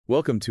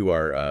Welcome to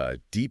our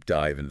deep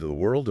dive into the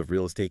world of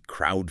real estate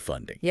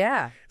crowdfunding.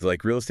 Yeah, It's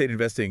like real estate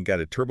investing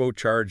got a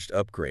turbocharged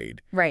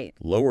upgrade, right.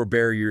 lower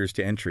barriers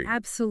to entry,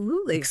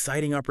 Absolutely.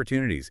 exciting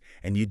opportunities,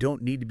 and you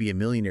don't need to be a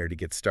millionaire to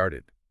get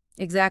started.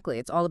 Exactly.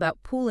 It's all about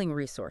pooling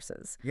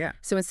resources. Yeah.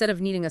 So instead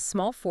of needing a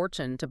small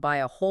fortune to buy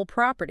a whole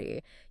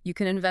property, you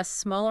can invest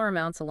smaller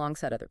amounts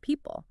alongside other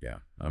people. Yeah,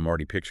 I'm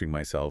already picturing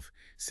myself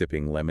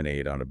sipping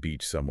lemonade on a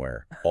beach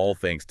somewhere, all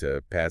thanks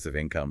to passive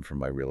income from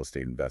my real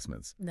estate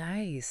investments.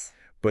 Nice.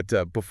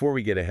 But before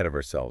we get ahead of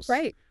ourselves,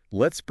 Right.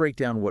 let's break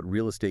down what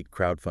real estate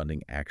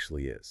crowdfunding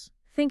actually is.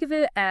 Think of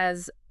it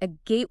as a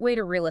gateway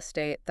to real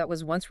estate that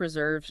was once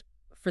reserved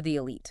for the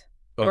elite.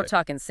 We're Okay.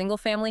 talking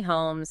single-family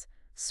homes,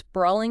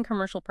 sprawling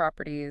commercial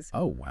properties,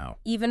 Oh, wow.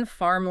 even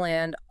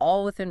farmland,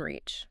 all within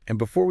reach. And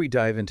before we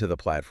dive into the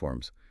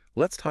platforms,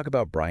 let's talk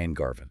about Brian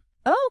Garvin.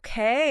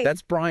 Okay.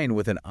 That's Brian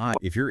with an I.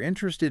 If you're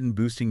interested in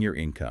boosting your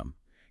income,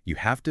 you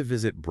have to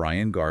visit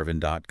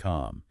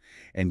briangarvin.com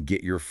and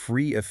get your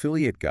free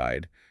affiliate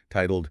guide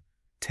titled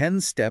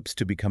 10 Steps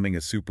to Becoming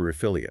a Super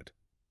Affiliate.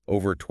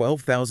 Over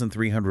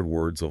 12,300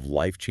 words of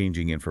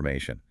life-changing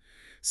information.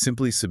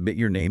 Simply submit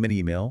your name and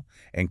email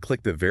and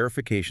click the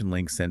verification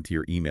link sent to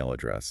your email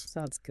address.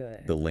 Sounds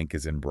good. The link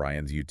is in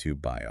Brian's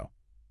YouTube bio.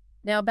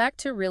 Now back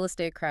to real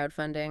estate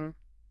crowdfunding.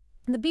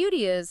 The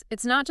beauty is,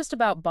 it's not just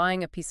about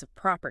buying a piece of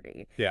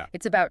property. Yeah.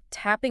 It's about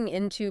tapping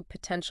into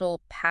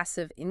potential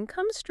passive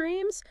income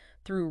streams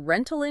through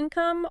rental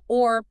income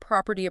or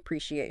property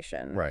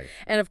appreciation. Right.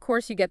 And of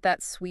course, you get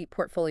that sweet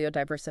portfolio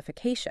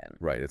diversification.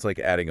 Right. It's like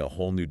adding a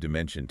whole new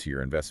dimension to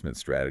your investment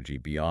strategy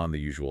beyond the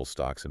usual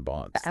stocks and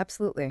bonds.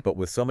 Absolutely. But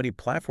with so many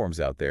platforms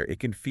out there,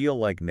 it can feel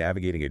like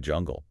navigating a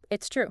jungle.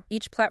 It's true.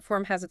 Each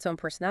platform has its own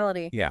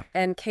personality Yeah.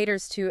 and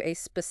caters to a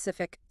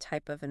specific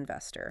type of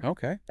investor.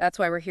 Okay. That's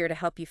why we're here to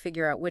help you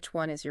figure out which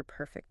one is your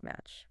perfect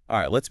match. All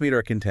right, let's meet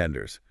our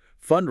contenders.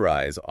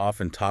 Fundrise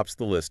often tops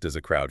the list as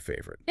a crowd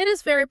favorite. It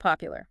is very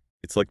popular.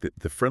 It's like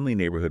the friendly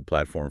neighborhood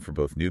platform for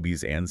both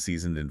newbies and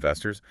seasoned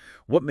investors.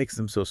 What makes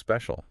them so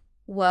special?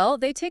 Well,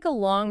 they take a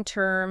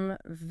long-term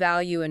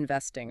value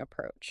investing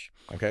approach.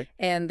 Okay.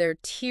 And their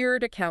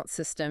tiered account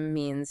system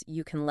means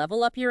you can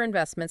level up your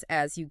investments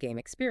as you gain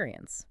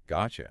experience.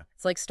 Gotcha.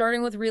 It's like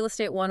starting with Real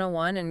Estate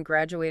 101 and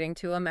graduating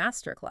to a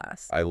master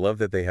class. I love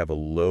that they have a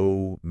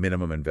low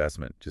minimum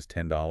investment, just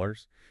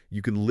 $10.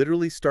 You can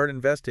literally start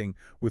investing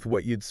with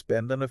what you'd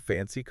spend on a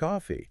fancy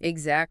coffee.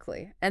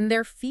 Exactly. And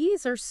their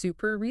fees are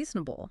super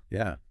reasonable.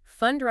 Yeah.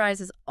 Fundrise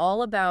is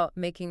all about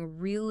making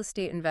real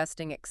estate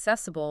investing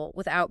accessible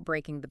without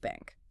breaking the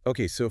bank.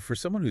 Okay, so for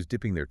someone who's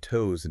dipping their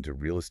toes into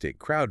real estate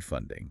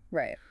crowdfunding,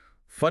 Right.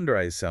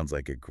 Fundrise sounds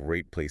like a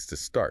great place to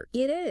start.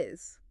 It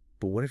is.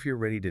 But what if you're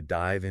ready to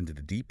dive into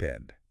the deep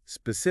end,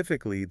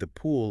 specifically the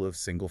pool of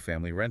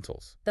single-family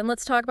rentals? Then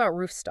let's talk about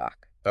Roofstock.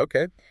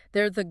 Okay.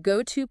 They're the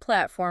go-to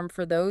platform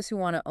for those who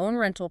want to own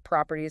rental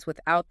properties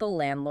without the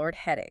landlord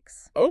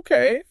headaches.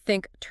 Okay.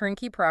 Think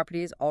turnkey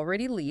properties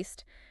already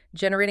leased,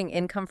 generating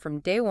income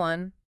from day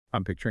one.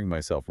 I'm picturing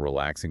myself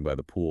relaxing by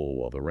the pool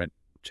while the rent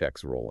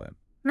checks roll in.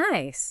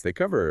 Nice. They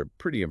cover a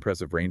pretty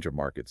impressive range of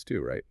markets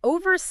too, right?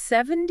 Over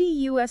 70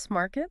 U.S.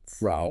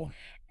 markets. Wow.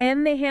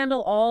 And they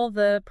handle all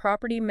the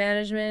property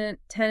management,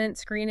 tenant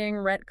screening,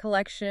 rent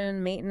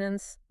collection,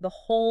 maintenance, the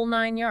whole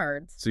 9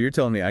 yards. So you're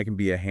telling me I can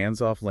be a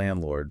hands-off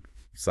landlord?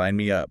 Sign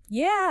me up.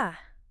 Yeah.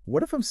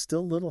 What if I'm still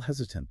a little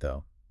hesitant,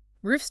 though?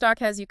 Roofstock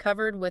has you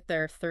covered with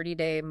their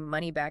 30-day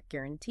money-back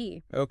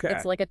guarantee. Okay.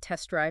 It's like a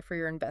test drive for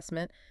your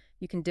investment.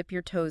 You can dip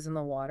your toes in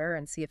the water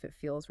and see if it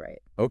feels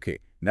right. Okay,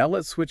 now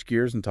let's switch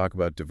gears and talk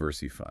about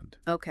DiversiFund.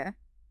 Okay.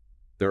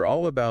 They're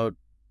all about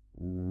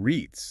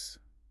REITs,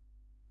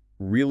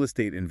 real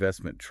estate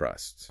investment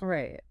trusts.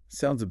 Right.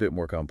 Sounds a bit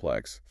more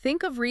complex.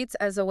 Think of REITs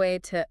as a way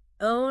to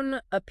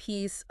own a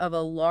piece of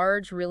a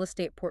large real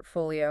estate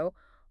portfolio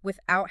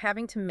without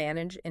having to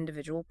manage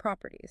individual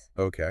properties.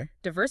 Okay.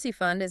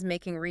 DiversiFund is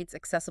making REITs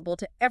accessible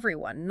to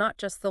everyone, not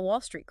just the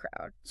Wall Street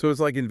crowd. So it's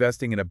like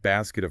investing in a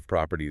basket of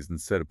properties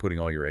instead of putting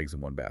all your eggs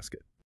in one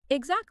basket.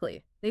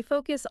 Exactly. They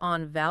focus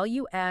on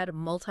value-add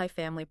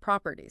multifamily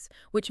properties,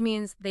 which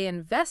means they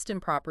invest in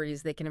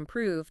properties they can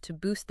improve to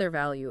boost their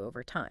value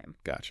over time.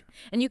 Gotcha.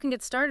 And you can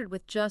get started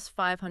with just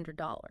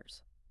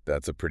 $500.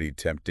 That's a pretty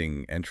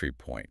tempting entry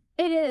point.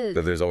 It is.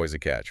 But there's always a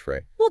catch,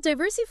 right? Well,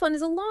 DiversiFund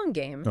is a long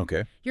game.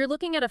 Okay. You're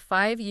looking at a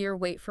 5-year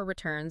wait for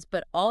returns,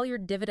 but all your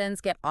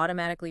dividends get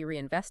automatically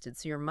reinvested,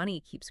 so your money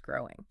keeps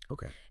growing.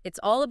 Okay. It's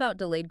all about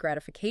delayed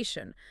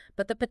gratification,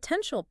 but the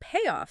potential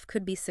payoff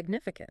could be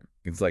significant.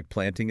 It's like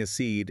planting a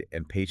seed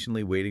and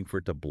patiently waiting for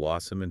it to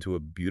blossom into a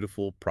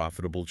beautiful,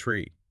 profitable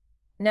tree.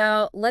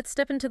 Now, let's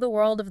step into the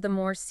world of the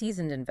more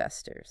seasoned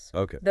investors.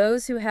 Okay.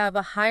 Those who have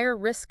a higher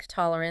risk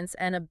tolerance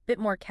and a bit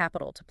more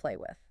capital to play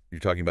with. You're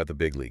talking about the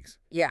big leagues.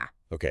 Yeah.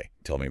 Okay,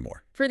 tell me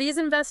more. For these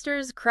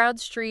investors,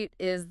 CrowdStreet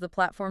is the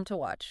platform to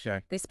watch.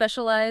 Okay. They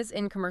specialize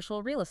in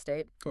commercial real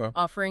estate, Well.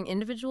 offering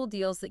individual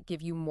deals that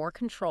give you more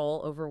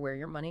control over where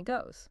your money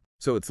goes.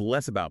 So it's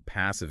less about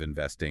passive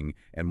investing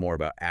and more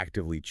about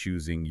actively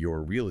choosing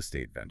your real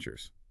estate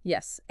ventures.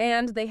 Yes,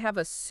 and they have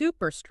a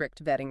super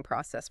strict vetting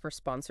process for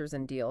sponsors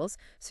and deals,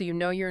 so you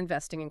know you're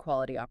investing in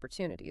quality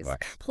opportunities.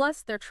 Right.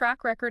 Plus, their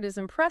track record is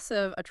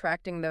impressive,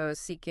 attracting those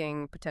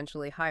seeking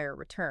potentially higher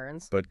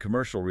returns. But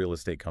commercial real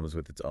estate comes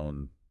with its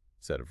own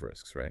set of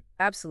risks, right?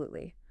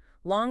 Absolutely.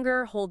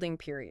 Longer holding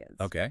periods.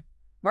 Okay.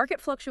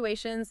 Market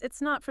fluctuations,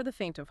 it's not for the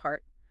faint of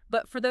heart.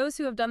 But for those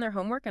who have done their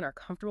homework and are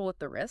comfortable with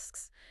the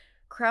risks,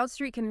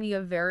 CrowdStreet can be a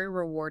very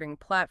rewarding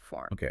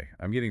platform. Okay,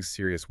 I'm getting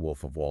serious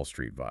Wolf of Wall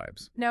Street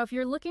vibes. Now, if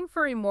you're looking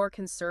for a more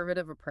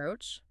conservative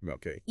approach,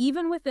 Okay.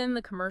 even within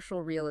the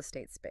commercial real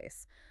estate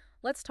space,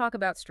 let's talk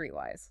about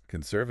Streetwise.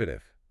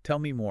 Conservative. Tell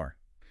me more.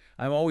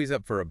 I'm always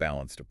up for a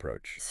balanced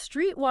approach.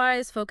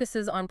 Streetwise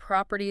focuses on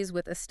properties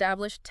with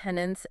established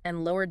tenants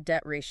and lower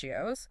debt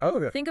ratios. Oh,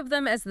 okay. Think of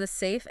them as the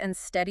safe and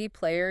steady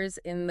players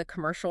in the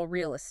commercial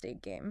real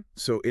estate game.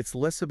 So it's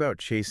less about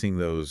chasing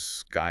those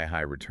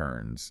sky-high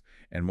returns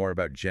and more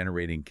about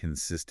generating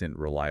consistent,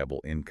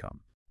 reliable income.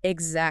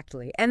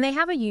 Exactly. And they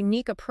have a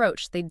unique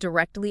approach. They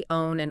directly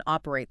own and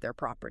operate their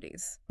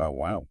properties. Oh,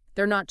 wow.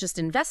 They're not just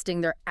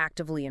investing, they're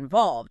actively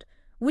involved,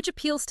 which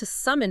appeals to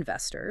some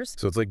investors.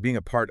 So it's like being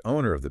a part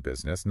owner of the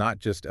business, not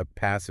just a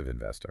passive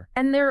investor.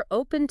 And they're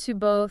open to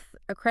both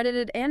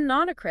accredited and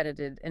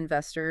non-accredited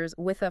investors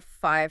with a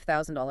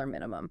 $5,000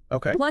 minimum.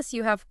 Okay. Plus,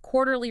 you have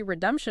quarterly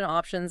redemption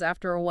options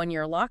after a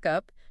one-year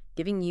lockup,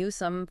 giving you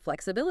some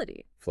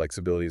flexibility.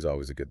 Flexibility is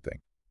always a good thing.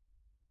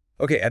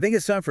 Okay, I think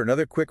it's time for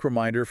another quick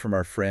reminder from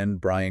our friend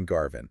Brian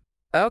Garvin.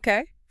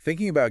 Okay.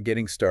 Thinking about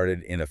getting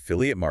started in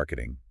affiliate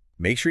marketing?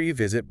 Make sure you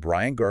visit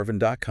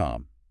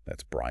briangarvin.com,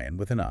 that's Brian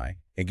with an I,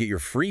 and get your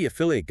free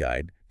affiliate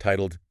guide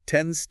titled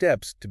 10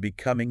 Steps to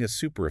Becoming a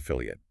Super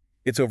Affiliate.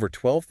 It's over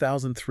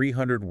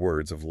 12,300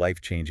 words of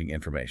life-changing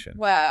information.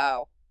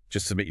 Wow.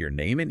 Just submit your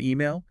name and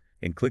email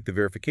and click the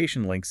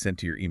verification link sent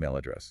to your email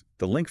address.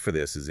 The link for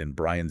this is in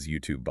Brian's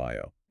YouTube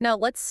bio. Now,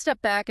 let's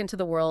step back into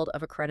the world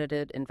of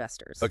accredited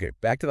investors. Okay,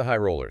 back to the high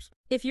rollers.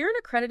 If you're an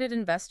accredited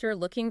investor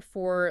looking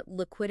for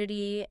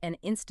liquidity and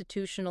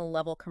institutional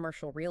level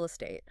commercial real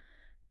estate,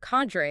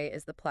 Cadre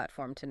is the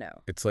platform to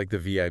know. It's like the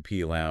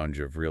VIP lounge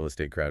of real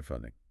estate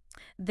crowdfunding.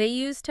 They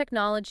use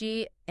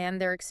technology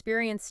and their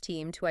experienced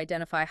team to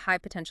identify high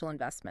potential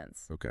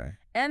investments. Okay.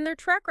 And their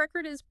track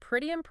record is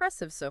pretty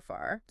impressive so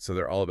far. So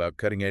they're all about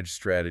cutting-edge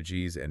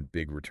strategies and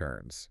big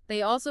returns.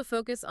 They also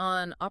focus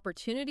on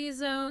opportunity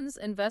zones,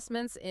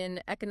 investments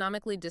in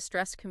economically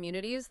distressed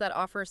communities that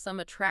offer some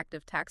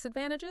attractive tax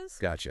advantages.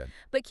 Gotcha.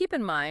 But keep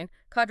in mind,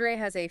 Cadre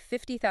has a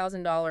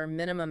 $50,000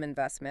 minimum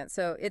investment,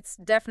 so it's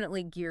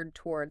definitely geared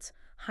towards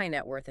high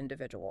net worth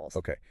individuals.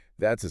 Okay,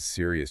 that's a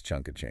serious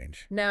chunk of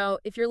change. Now,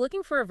 if you're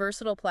looking for a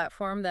versatile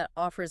platform that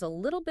offers a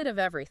little bit of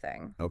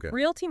everything, Okay.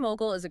 Realty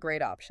Mogul is a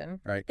great option.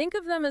 Right. Think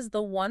of them as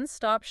the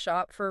one-stop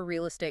shop for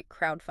real estate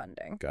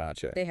crowdfunding.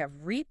 Gotcha. They have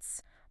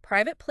REITs,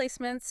 private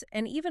placements,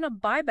 and even a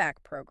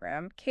buyback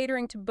program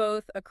catering to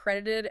both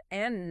accredited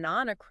and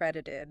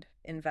non-accredited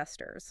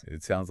investors.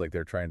 It sounds like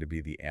they're trying to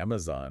be the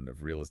Amazon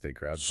of real estate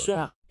crowdfunding.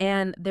 Sure.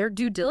 And their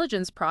due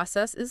diligence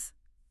process is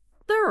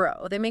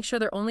thorough. They make sure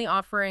they're only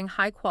offering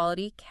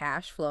high-quality,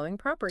 cash-flowing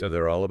property. So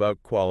they're all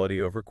about quality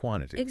over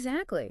quantity.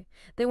 Exactly.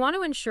 They want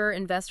to ensure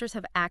investors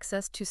have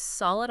access to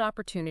solid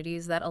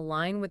opportunities that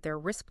align with their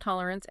risk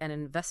tolerance and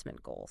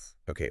investment goals.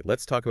 Okay,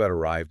 let's talk about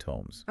Arrived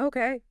Homes.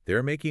 Okay.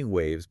 They're making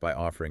waves by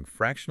offering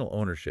fractional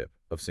ownership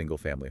of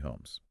single-family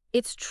homes.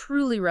 It's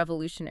truly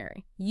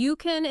revolutionary. You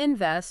can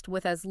invest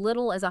with as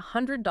little as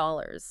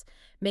 $100,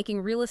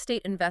 making real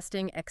estate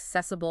investing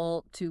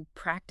accessible to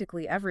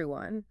practically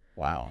everyone.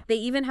 Wow. They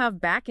even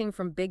have backing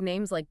from big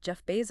names like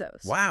Jeff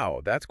Bezos.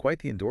 Wow, that's quite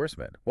the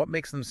endorsement. What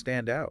makes them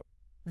stand out?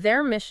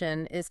 Their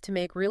mission is to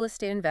make real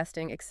estate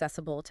investing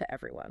accessible to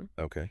everyone.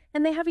 Okay.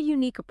 And they have a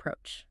unique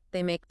approach.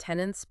 They make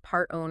tenants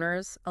part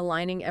owners,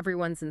 aligning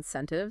everyone's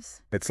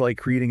incentives. It's like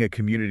creating a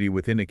community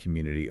within a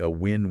community, a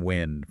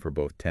win-win for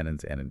both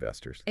tenants and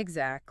investors.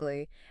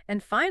 Exactly.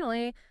 And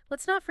finally,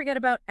 let's not forget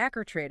about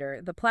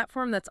AcreTrader, the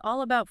platform that's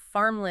all about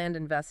farmland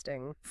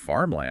investing.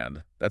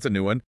 Farmland? That's a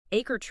new one.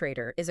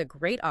 AcreTrader is a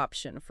great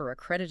option for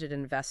accredited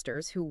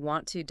investors who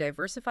want to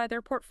diversify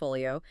their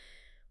portfolio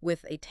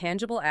with a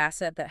tangible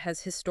asset that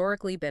has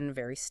historically been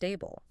very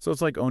stable. So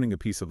it's like owning a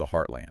piece of the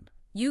heartland.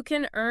 You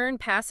can earn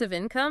passive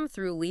income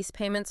through lease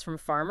payments from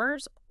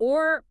farmers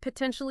or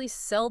potentially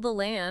sell the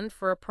land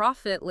for a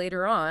profit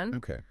later on.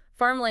 Okay.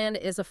 Farmland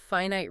is a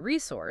finite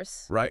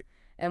resource. Right.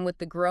 And with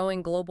the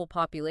growing global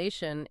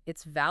population,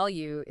 its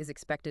value is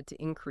expected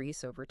to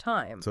increase over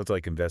time. So it's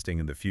like investing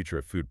in the future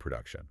of food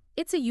production.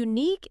 It's a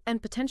unique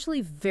and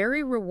potentially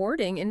very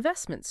rewarding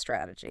investment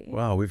strategy.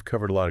 Wow, we've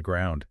covered a lot of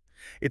ground.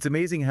 It's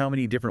amazing how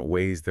many different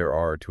ways there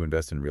are to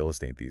invest in real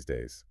estate these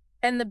days.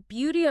 And the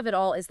beauty of it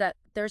all is that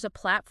there's a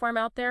platform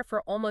out there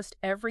for almost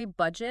every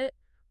budget,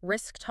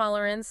 risk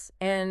tolerance,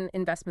 and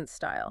investment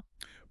style.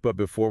 But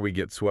before we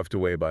get swept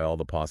away by all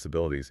the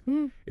possibilities,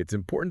 it's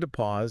important to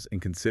pause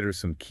and consider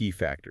some key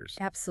factors.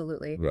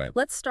 Absolutely. Right.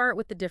 Let's start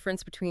with the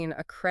difference between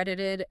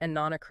accredited and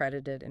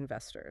non-accredited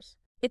investors.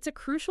 It's a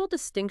crucial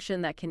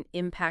distinction that can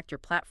impact your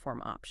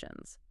platform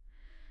options.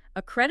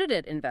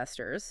 Accredited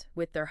investors,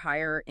 with their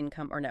higher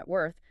income or net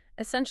worth,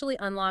 essentially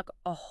unlock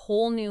a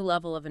whole new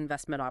level of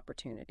investment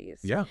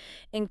opportunities, Yeah.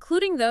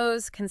 including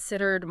those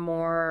considered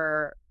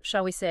more,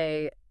 shall we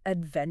say,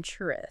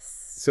 adventurous.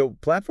 So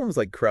platforms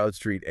like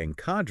CrowdStreet and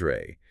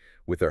Cadre,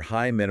 with their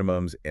high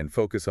minimums and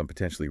focus on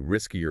potentially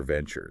riskier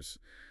ventures,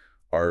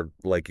 are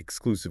like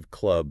exclusive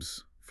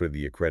clubs for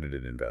the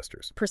accredited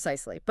investors.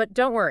 Precisely. But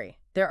don't worry,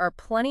 there are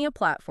plenty of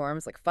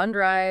platforms like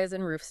Fundrise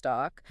and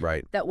Roofstock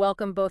Right. that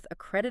welcome both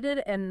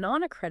accredited and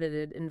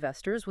non-accredited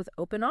investors with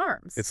open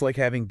arms. It's like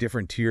having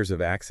different tiers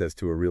of access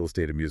to a real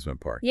estate amusement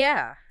park.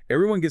 Yeah.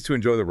 Everyone gets to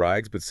enjoy the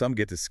rides, but some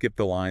get to skip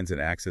the lines and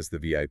access the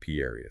VIP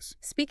areas.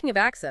 Speaking of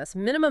access,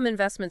 minimum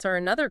investments are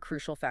another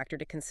crucial factor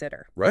to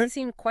consider. Right. They've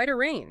seen quite a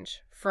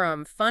range,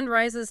 from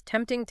Fundrise's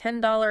tempting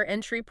 $10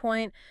 entry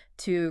point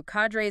to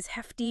Cadre's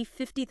hefty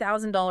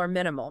 $50,000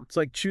 minimum. It's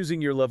like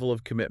choosing your level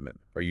of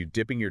commitment. Are you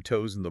dipping your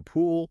toes in the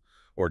pool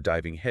or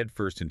diving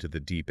headfirst into the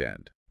deep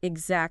end?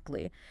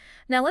 Exactly.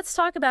 Now let's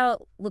talk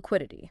about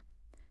liquidity,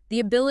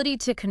 the ability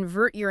to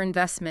convert your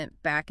investment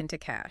back into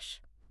cash.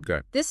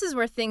 Okay. This is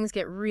where things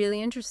get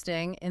really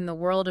interesting in the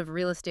world of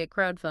real estate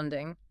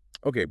crowdfunding.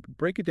 Okay,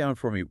 break it down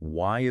for me.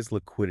 Why is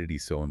liquidity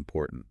so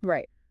important?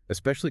 Right.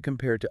 Especially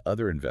compared to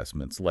other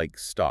investments like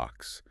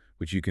stocks,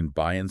 which you can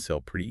buy and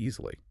sell pretty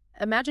easily.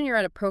 Imagine you're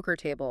at a poker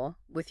table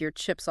with your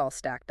chips all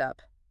stacked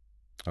up.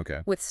 Okay.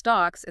 With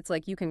stocks, it's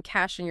like you can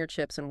cash in your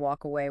chips and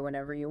walk away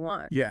whenever you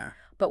want. Yeah.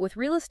 But with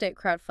real estate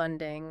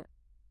crowdfunding,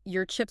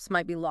 your chips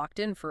might be locked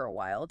in for a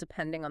while,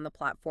 depending on the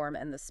platform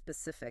and the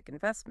specific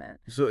investment.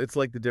 So it's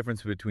like the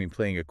difference between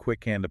playing a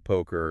quick hand of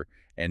poker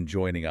and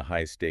joining a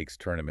high-stakes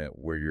tournament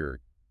where you're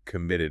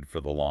committed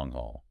for the long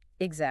haul.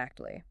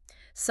 Exactly.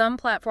 Some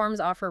platforms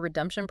offer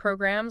redemption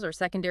programs or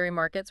secondary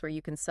markets where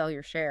you can sell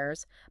your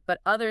shares, but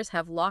others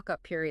have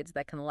lockup periods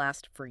that can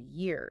last for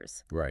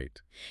years.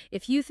 Right.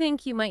 If you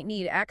think you might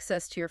need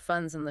access to your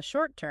funds in the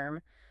short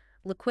term,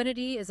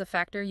 liquidity is a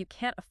factor you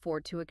can't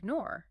afford to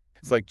ignore.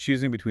 It's like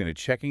choosing between a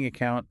checking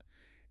account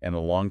and a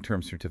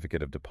long-term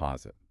certificate of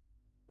deposit.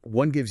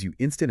 One gives you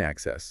instant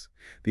access.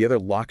 The other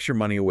locks your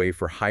money away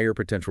for higher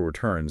potential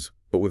returns,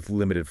 but with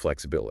limited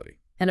flexibility.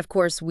 And of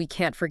course, we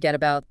can't forget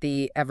about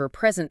the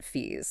ever-present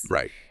fees.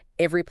 Right.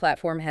 Every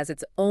platform has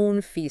its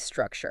own fee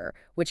structure,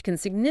 which can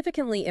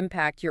significantly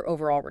impact your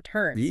overall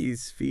returns.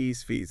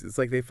 Fees. It's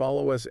like they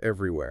follow us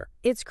everywhere.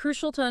 It's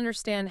crucial to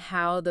understand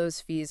how those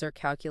fees are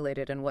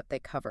calculated and what they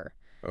cover.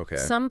 Okay.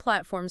 Some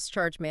platforms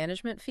charge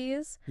management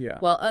fees, Yeah.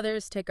 while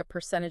others take a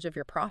percentage of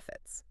your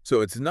profits. So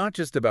it's not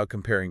just about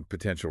comparing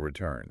potential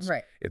returns.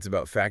 Right. It's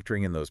about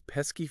factoring in those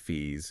pesky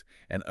fees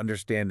and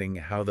understanding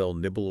how they'll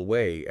nibble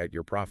away at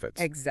your profits.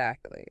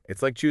 Exactly.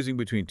 It's like choosing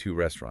between two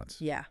restaurants.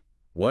 Yeah.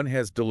 One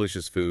has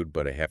delicious food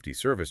but a hefty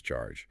service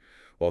charge,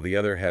 while the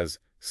other has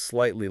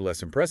slightly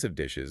less impressive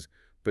dishes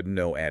but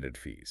no added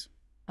fees.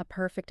 A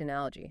perfect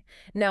analogy.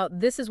 Now,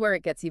 this is where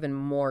it gets even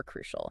more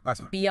crucial.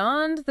 Awesome.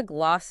 Beyond the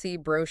glossy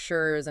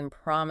brochures and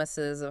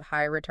promises of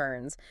high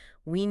returns,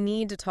 we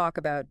need to talk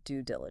about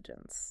due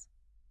diligence.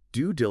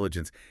 Due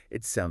diligence,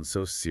 it sounds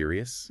so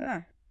serious,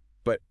 Yeah.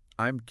 but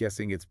I'm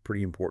guessing it's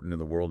pretty important in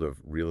the world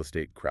of real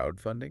estate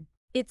crowdfunding.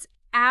 It's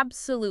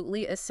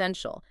absolutely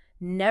essential.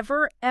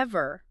 Never,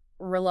 ever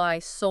rely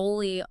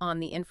solely on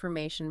the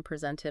information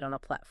presented on a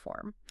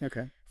platform.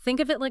 Okay. Think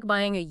of it like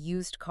buying a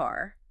used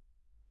car.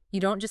 You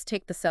don't just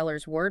take the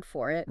seller's word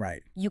for it.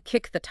 Right. You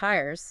kick the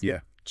tires, Yeah.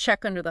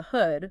 check under the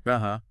hood,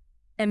 Uh-huh.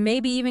 and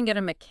maybe even get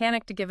a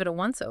mechanic to give it a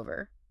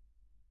once-over.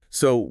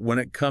 So when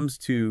it comes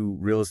to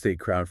real estate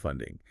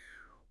crowdfunding,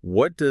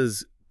 what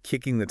does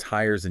kicking the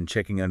tires and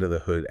checking under the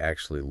hood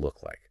actually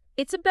look like?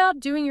 It's about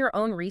doing your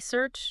own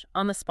research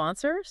on the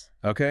sponsors,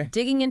 Okay.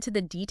 digging into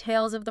the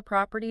details of the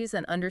properties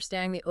and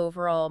understanding the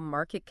overall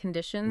market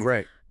conditions.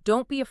 Right.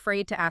 Don't be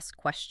afraid to ask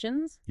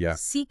questions. Yeah.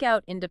 Seek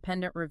out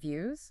independent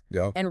reviews.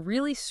 Yeah. And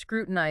really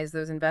scrutinize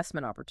those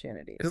investment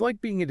opportunities. It's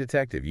like being a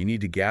detective. You need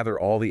to gather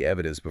all the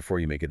evidence before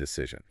you make a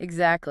decision.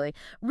 Exactly.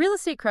 Real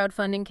estate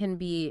crowdfunding can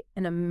be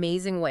an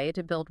amazing way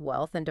to build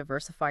wealth and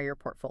diversify your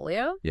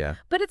portfolio, Yeah.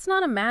 but it's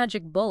not a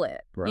magic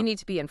bullet. Right. You need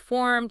to be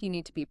informed, you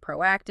need to be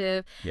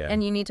proactive, Yeah.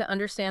 and you need to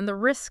understand the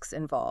risks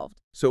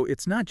involved. So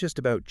it's not just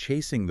about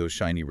chasing those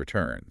shiny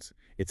returns.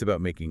 It's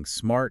about making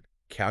smart,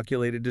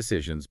 calculated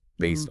decisions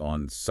based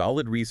on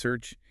solid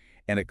research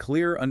and a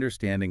clear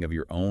understanding of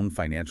your own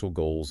financial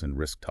goals and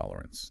risk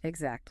tolerance.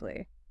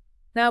 Exactly.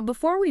 Now,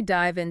 before we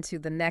dive into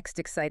the next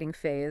exciting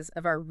phase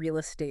of our real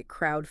estate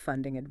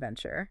crowdfunding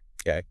adventure,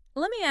 Okay.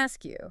 let me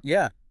ask you,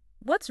 Yeah.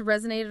 what's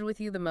resonated with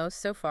you the most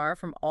so far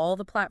from all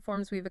the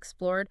platforms we've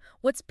explored?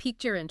 What's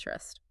piqued your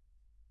interest?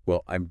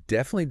 Well, I'm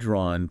definitely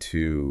drawn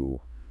to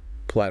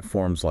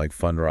platforms like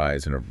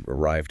Fundrise and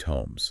Arrived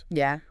Homes,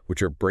 Yeah.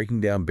 which are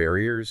breaking down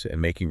barriers and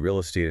making real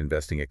estate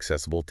investing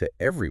accessible to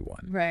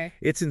everyone. Right.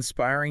 It's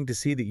inspiring to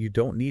see that you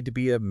don't need to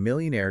be a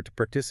millionaire to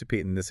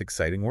participate in this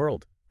exciting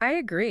world. I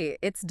agree.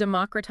 It's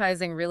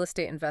democratizing real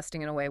estate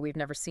investing in a way we've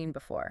never seen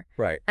before.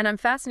 Right. And I'm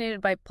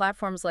fascinated by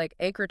platforms like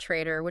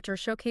AcreTrader, which are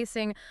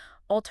showcasing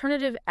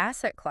alternative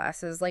asset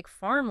classes like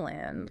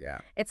farmland. Yeah.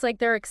 It's like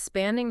they're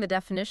expanding the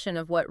definition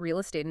of what real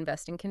estate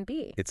investing can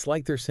be. It's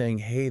like they're saying,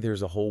 hey,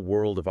 there's a whole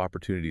world of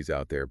opportunities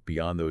out there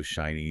beyond those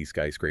shiny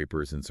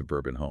skyscrapers and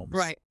suburban homes.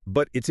 Right.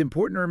 But it's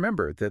important to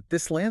remember that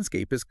this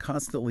landscape is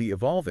constantly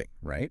evolving,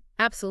 right?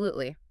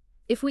 Absolutely.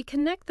 If we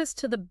connect this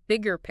to the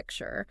bigger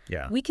picture,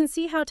 Yeah. we can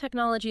see how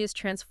technology is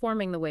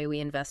transforming the way we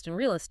invest in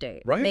real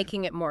estate, Right.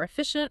 making it more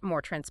efficient,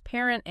 more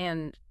transparent,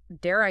 and,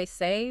 dare I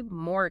say,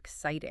 more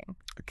exciting.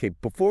 Okay,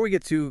 before we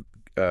get too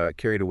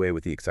carried away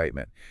with the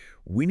excitement,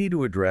 we need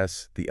to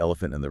address the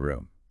elephant in the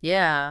room,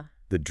 Yeah.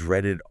 the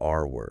dreaded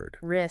R word.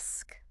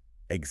 Risk.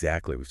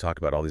 Exactly. We've talked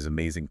about all these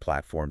amazing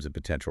platforms and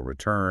potential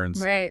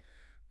returns, Right.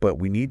 but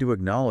we need to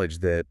acknowledge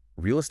that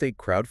real estate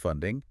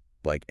crowdfunding,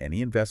 like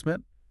any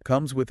investment,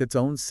 comes with its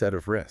own set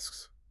of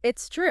risks.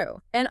 It's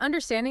true. And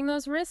understanding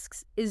those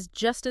risks is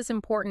just as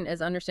important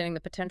as understanding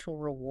the potential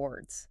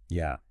rewards.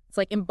 Yeah. It's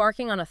like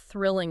embarking on a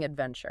thrilling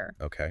adventure.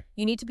 Okay.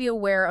 You need to be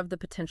aware of the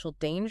potential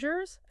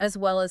dangers as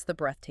well as the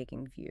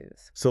breathtaking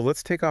views. So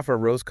let's take off our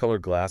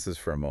rose-colored glasses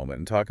for a moment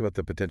and talk about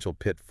the potential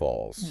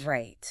pitfalls.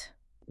 Right.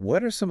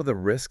 What are some of the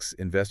risks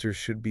investors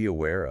should be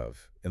aware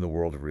of in the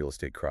world of real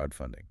estate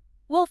crowdfunding?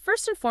 Well,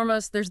 first and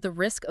foremost, there's the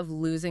risk of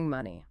losing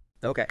money.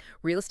 Okay.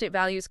 Real estate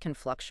values can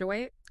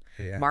fluctuate,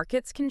 Yeah.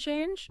 markets can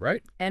change,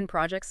 Right? and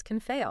projects can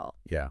fail.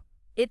 Yeah.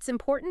 It's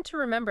important to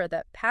remember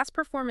that past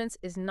performance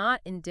is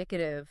not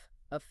indicative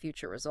of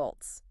future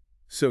results.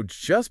 So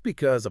just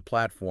because a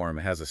platform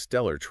has a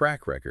stellar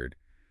track record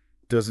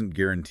doesn't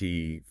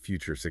guarantee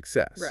future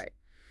success. Right.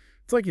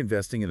 It's like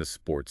investing in a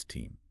sports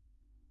team.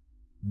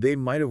 They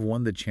might have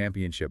won the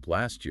championship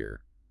last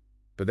year,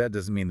 but that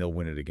doesn't mean they'll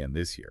win it again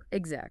this year.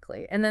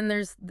 Exactly. And then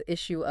there's the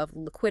issue of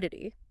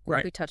liquidity, which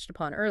Right. we touched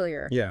upon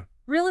earlier. Yeah.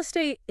 Real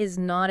estate is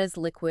not as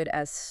liquid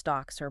as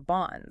stocks or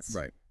bonds.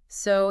 Right.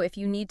 So if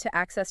you need to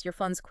access your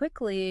funds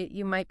quickly,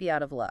 you might be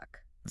out of luck.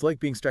 It's like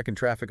being stuck in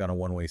traffic on a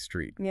one-way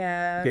street.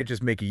 Yeah. You can't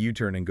just make a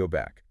U-turn and go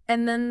back.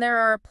 And then there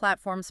are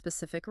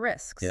platform-specific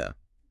risks. Yeah.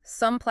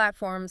 Some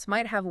platforms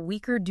might have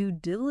weaker due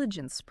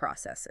diligence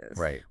processes,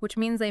 Right. which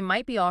means they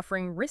might be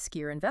offering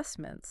riskier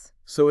investments.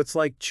 So it's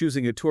like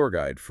choosing a tour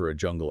guide for a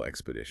jungle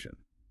expedition.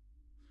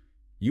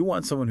 You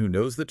want someone who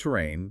knows the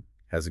terrain,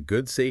 has a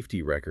good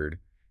safety record,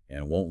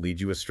 and won't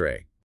lead you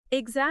astray.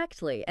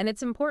 Exactly. And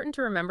it's important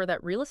to remember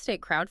that real estate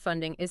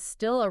crowdfunding is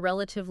still a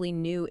relatively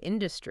new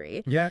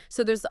industry. Yeah.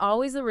 So there's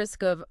always the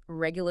risk of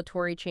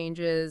regulatory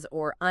changes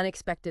or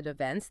unexpected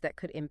events that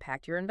could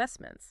impact your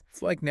investments.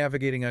 It's like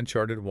navigating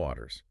uncharted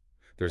waters.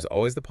 There's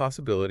always the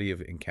possibility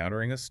of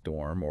encountering a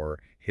storm or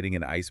hitting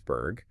an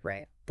iceberg,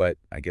 Right. but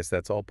I guess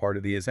that's all part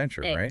of the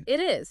adventure, right?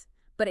 It is.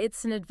 But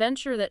it's an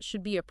adventure that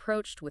should be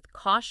approached with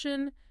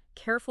caution,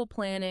 careful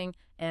planning,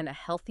 and a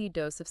healthy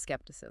dose of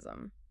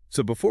skepticism.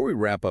 So before we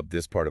wrap up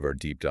this part of our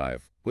deep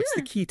dive, what's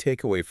the key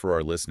takeaway for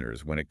our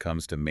listeners when it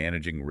comes to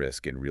managing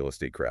risk in real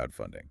estate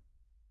crowdfunding?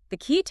 The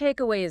key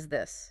takeaway is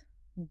this.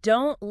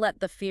 Don't let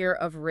the fear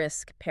of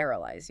risk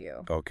paralyze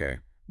you. Okay.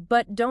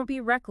 But don't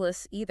be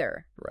reckless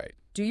either. Right.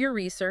 Do your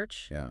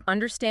research, Yeah.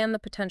 understand the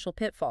potential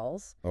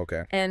pitfalls,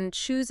 Okay. and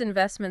choose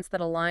investments that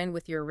align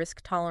with your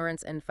risk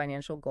tolerance and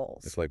financial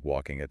goals. It's like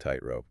walking a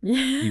tightrope.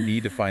 You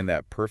need to find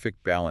that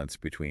perfect balance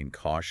between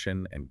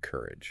caution and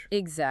courage.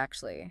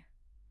 Exactly.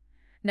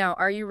 Now,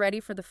 are you ready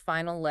for the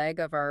final leg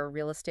of our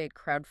real estate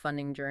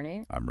crowdfunding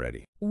journey? I'm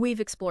ready. We've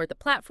explored the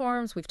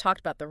platforms, we've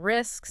talked about the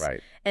risks, Right.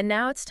 and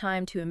now it's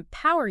time to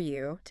empower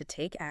you to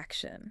take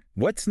action.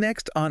 What's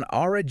next on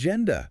our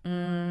agenda?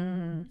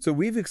 So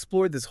we've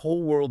explored this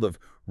whole world of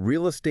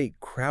real estate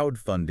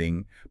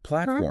crowdfunding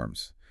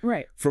platforms,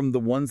 Right. from the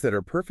ones that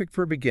are perfect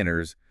for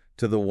beginners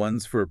to the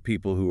ones for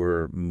people who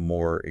are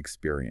more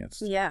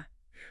experienced. Yeah.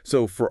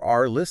 So for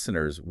our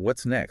listeners,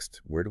 what's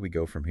next? Where do we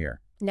go from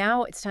here?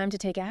 Now it's time to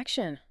take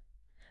action.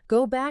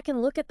 Go back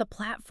and look at the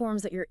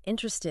platforms that you're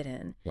interested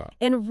in. Wow.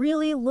 And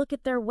really look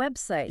at their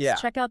websites. Yeah.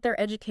 Check out their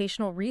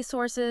educational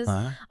resources.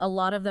 Huh? A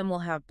lot of them will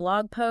have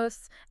blog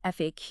posts,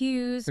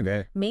 FAQs,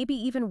 Okay. maybe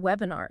even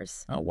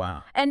webinars. Oh,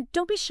 wow. And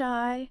don't be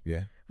shy.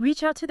 Yeah.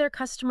 Reach out to their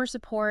customer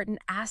support and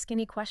ask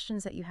any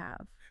questions that you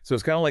have. So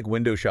it's kind of like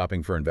window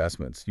shopping for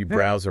investments. You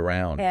browse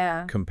around,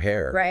 Yeah.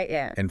 compare, Right,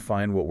 yeah. and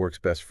find what works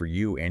best for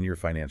you and your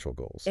financial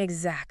goals.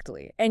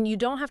 Exactly. And you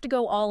don't have to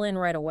go all in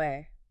right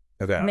away.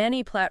 Okay.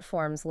 Many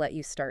platforms let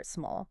you start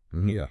small.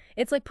 Yeah.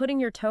 It's like putting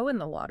your toe in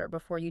the water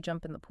before you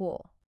jump in the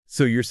pool.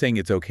 So you're saying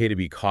it's okay to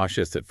be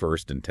cautious at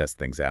first and test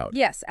things out?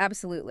 Yes,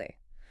 absolutely.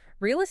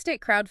 Real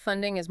estate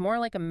crowdfunding is more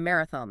like a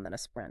marathon than a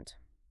sprint.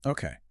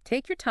 Okay.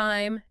 Take your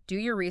time, do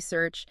your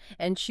research,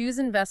 and choose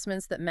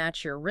investments that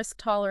match your risk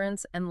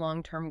tolerance and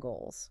long-term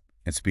goals.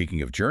 And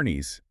speaking of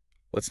journeys,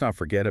 let's not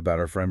forget about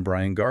our friend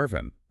Brian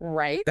Garvin.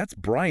 Right? That's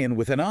Brian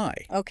with an I.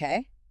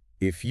 Okay.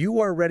 If you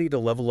are ready to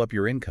level up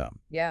your income,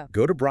 Yeah.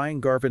 go to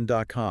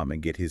briangarvin.com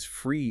and get his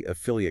free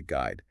affiliate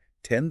guide,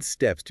 10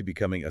 Steps to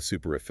Becoming a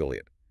Super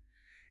Affiliate.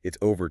 It's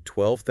over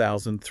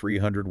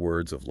 12,300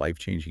 words of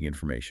life-changing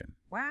information.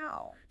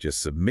 Wow.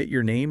 Just submit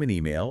your name and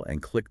email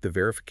and click the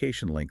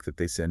verification link that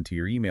they send to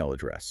your email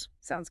address.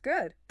 Sounds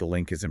good. The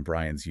link is in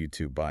Brian's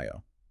YouTube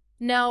bio.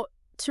 Now,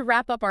 to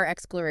wrap up our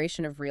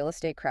exploration of real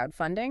estate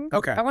crowdfunding,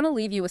 Okay. I want to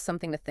leave you with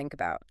something to think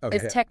about. Okay.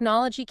 As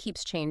technology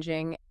keeps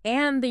changing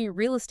and the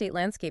real estate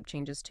landscape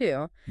changes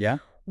too, Yeah?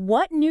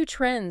 what new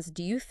trends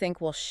do you think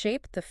will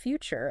shape the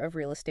future of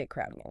real estate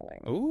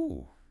crowdfunding?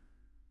 Ooh,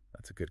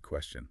 that's a good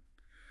question.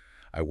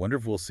 I wonder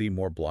if we'll see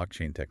more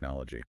blockchain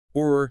technology.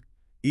 Or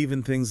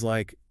even things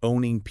like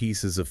owning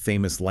pieces of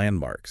famous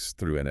landmarks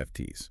through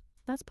NFTs.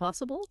 That's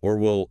possible. Or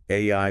will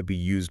AI be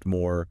used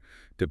more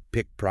to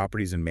pick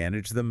properties and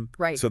manage them?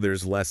 Right. So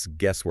there's less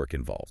guesswork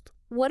involved.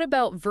 What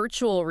about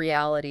virtual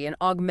reality and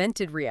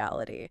augmented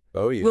reality?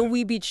 Oh, yeah. Will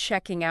we be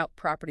checking out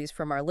properties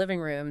from our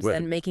living rooms Well-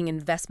 and making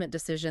investment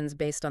decisions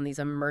based on these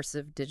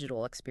immersive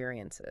digital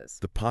experiences?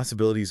 The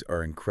possibilities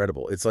are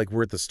incredible. It's like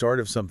we're at the start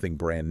of something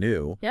brand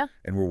new, Yeah.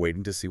 and we're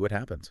waiting to see what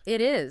happens.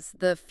 It is.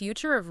 The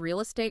future of real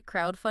estate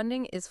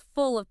crowdfunding is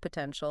full of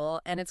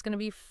potential, and it's going to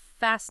be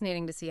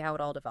fascinating to see how it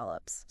all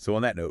develops. So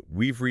on that note,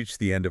 we've reached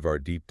the end of our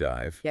deep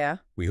dive. Yeah.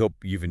 We hope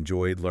you've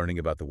enjoyed learning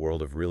about the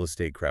world of real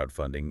estate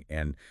crowdfunding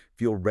and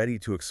feel ready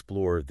to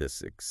explore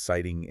this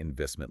exciting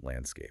investment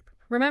landscape.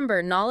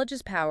 Remember, knowledge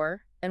is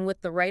power, and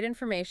with the right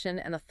information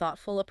and a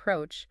thoughtful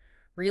approach,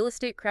 real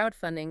estate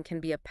crowdfunding can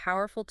be a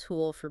powerful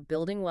tool for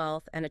building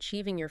wealth and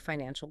achieving your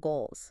financial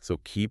goals. So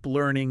keep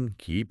learning,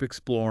 keep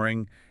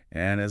exploring,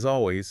 and as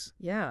always,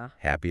 Yeah.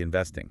 happy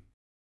investing.